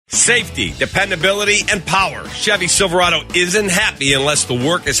Safety, dependability, and power. Chevy Silverado isn't happy unless the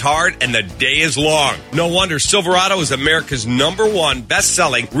work is hard and the day is long. No wonder Silverado is America's #1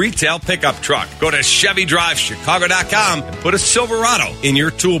 best-selling retail pickup truck. Go to ChevyDriveChicago.com and put a Silverado in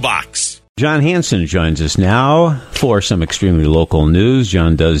your toolbox. John Hanson joins us now for some extremely local news.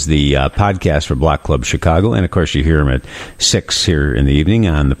 John does the podcast for Block Club Chicago, and of course you hear him at 6 here in the evening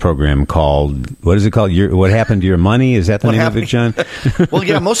on the program called, what is it called? What Happened to Your Money? Is that the name of it, John? Well,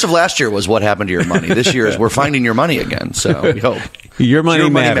 yeah, most of last year was What Happened to Your Money. This year is We're Finding Your Money Again, so we hope. Your money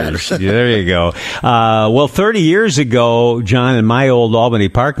matters. There you go. Well, 30 years ago, John, in my old Albany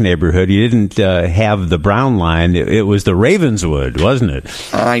Park neighborhood, you didn't have the Brown line. It was the Ravenswood, wasn't it?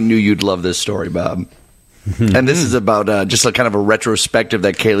 I knew you'd love this story, Bob. And this is about just a kind of a retrospective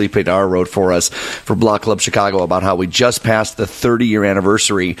that Kaylee Pedar wrote for us for Block Club Chicago about how we just passed the 30-year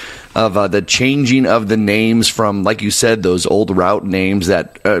anniversary of the changing of the names from, like you said, those old route names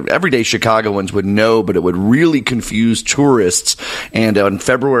that everyday Chicagoans would know, but it would really confuse tourists. And on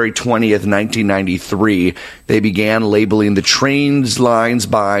February 20th, 1993, they began labeling the trains lines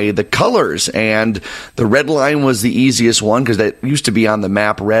by the colors. And the red line was the easiest one because that used to be on the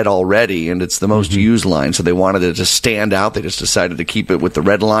map red already, and it's the most used line. So they wanted it to stand out. They just decided to keep it with the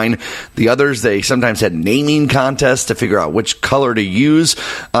red line. The others, they sometimes had naming contests to figure out which color to use.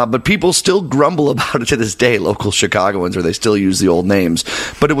 But people still grumble about it to this day, local Chicagoans, or they still use the old names.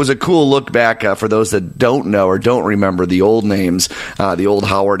 But it was a cool look back for those that don't know or don't remember the old names. The old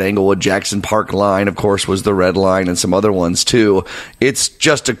Howard, Englewood, Jackson Park line, of course, was the red line, and some other ones too. It's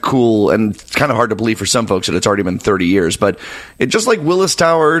just a cool, and it's kind of hard to believe for some folks that it's already been 30 years. But it just like Willis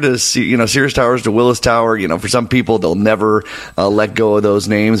Tower to, Sears Towers to Willis Tower. For some people, they'll never let go of those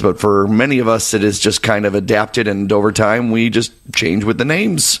names. But for many of us, it is just kind of adapted. And over time, we just change with the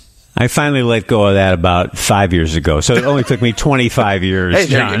names. I finally let go of that about 5 years ago, so it only took me 25 years. Hey,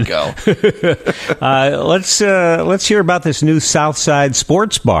 there John. you go. Let's hear about this new Southside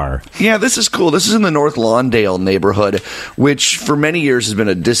Sports Bar. Yeah, this is cool. This is in the North Lawndale neighborhood, which for many years has been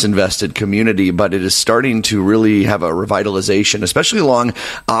a disinvested community, but it is starting to really have a revitalization, especially along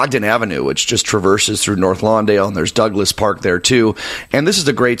Ogden Avenue, which just traverses through North Lawndale, and there's Douglas Park there too. And this is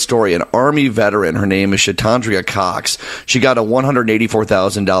a great story. An Army veteran, her name is Shatandria Cox. She got a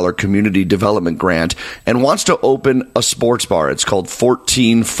 $184,000 community development grant and wants to open a sports bar. It's called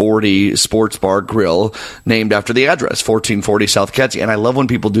 1440 Sports Bar Grill, named after the address, 1440 South Kedzie. And I love when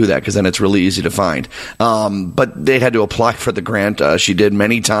people do that because then it's really easy to find. But they had to apply for the grant. She did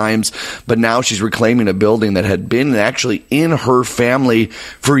many times, but now she's reclaiming a building that had been actually in her family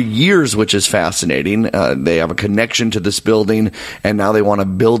for years, which is fascinating. They have a connection to this building, and now they want to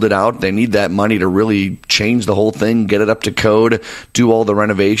build it out. They need that money to really change the whole thing, get it up to code, do all the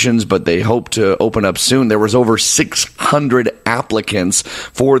renovations, but they hope to open up soon. There was over 600 applicants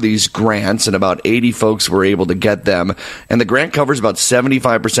for these grants, and about 80 folks were able to get them. And the grant covers about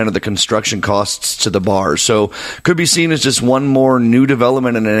 75% of the construction costs to the bar. So could be seen as just one more new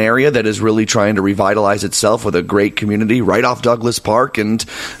development in an area that is really trying to revitalize itself with a great community right off Douglas Park. And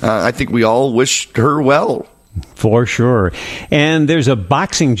I think we all wish her well. For sure. And there's a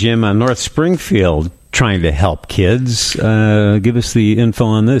boxing gym on North Springfield trying to help kids. Give us the info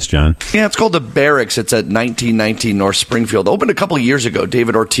on this, John. Yeah, it's called the Barracks. It's at 1919 North Springfield. Opened a couple of years ago.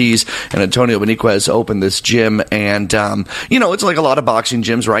 David Ortiz and Antonio Beniquez opened this gym. And, it's like a lot of boxing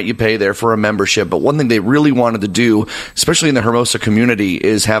gyms, right? You pay there for a membership. But one thing they really wanted to do, especially in the Hermosa community,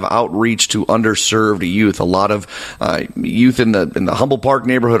 is have outreach to underserved youth. A lot of youth in the Humble Park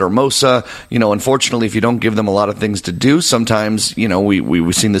neighborhood, Hermosa. Unfortunately, if you don't give them a lot of things to do, sometimes,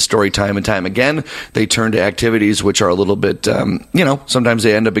 we've seen this story time and time again. They turn to activities which are a little bit, sometimes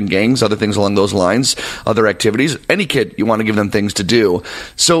they end up in gangs, other things along those lines, other activities. Any kid, you want to give them things to do.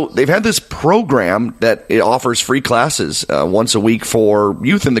 So they've had this program that it offers free classes once a week for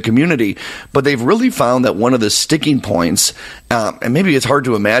youth in the community, but they've really found that one of the sticking points, and maybe it's hard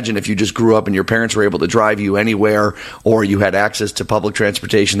to imagine if you just grew up and your parents were able to drive you anywhere or you had access to public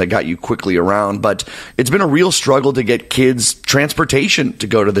transportation that got you quickly around, but it's been a real struggle to get kids transportation to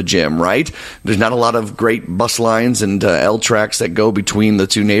go to the gym, right? There's not a lot of great bus lines and L tracks that go between the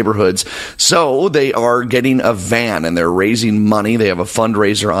two neighborhoods. So they are getting a van and they're raising money. They have a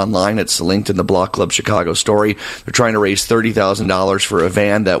fundraiser online. It's linked in the Block Club Chicago story. They're trying to raise $30,000 for a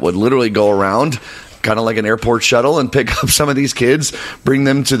van that would literally go around kind of like an airport shuttle, and pick up some of these kids, bring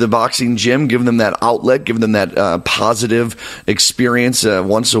them to the boxing gym, give them that outlet, give them that positive experience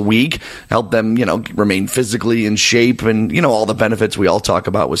once a week, help them, remain physically in shape, and, all the benefits we all talk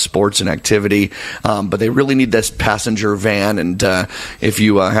about with sports and activity. But they really need this passenger van. And if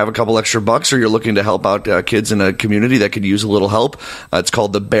you have a couple extra bucks, or you're looking to help out kids in a community that could use a little help, it's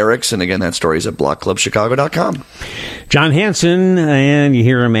called the Barracks. And again, that story is at blockclubchicago.com. John Hanson, and you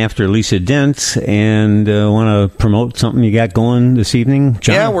hear him after Lisa Dent, and want to promote something you got going this evening,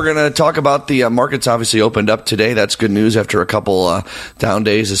 John? Yeah, we're going to talk about the markets obviously opened up today. That's good news after a couple down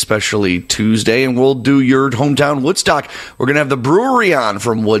days, especially Tuesday. And we'll do your hometown Woodstock. We're going to have the brewery on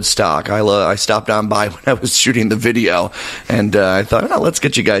from Woodstock. I stopped on by when I was shooting the video, and I thought, let's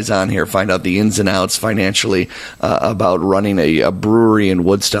get you guys on here, find out the ins and outs financially about running a brewery in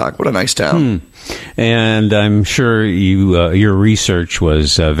Woodstock. What a nice town. And I'm sure your research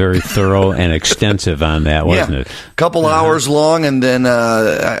was very thorough and extensive on that, wasn't it? A couple hours long, and then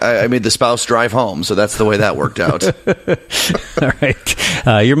I made the spouse drive home, so that's the way that worked out. All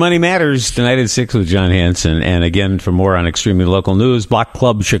right. Your Money Matters tonight at 6 with John Hanson. And again, for more on extremely local news,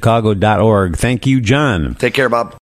 blockclubchicago.org. Thank you, John. Take care, Bob.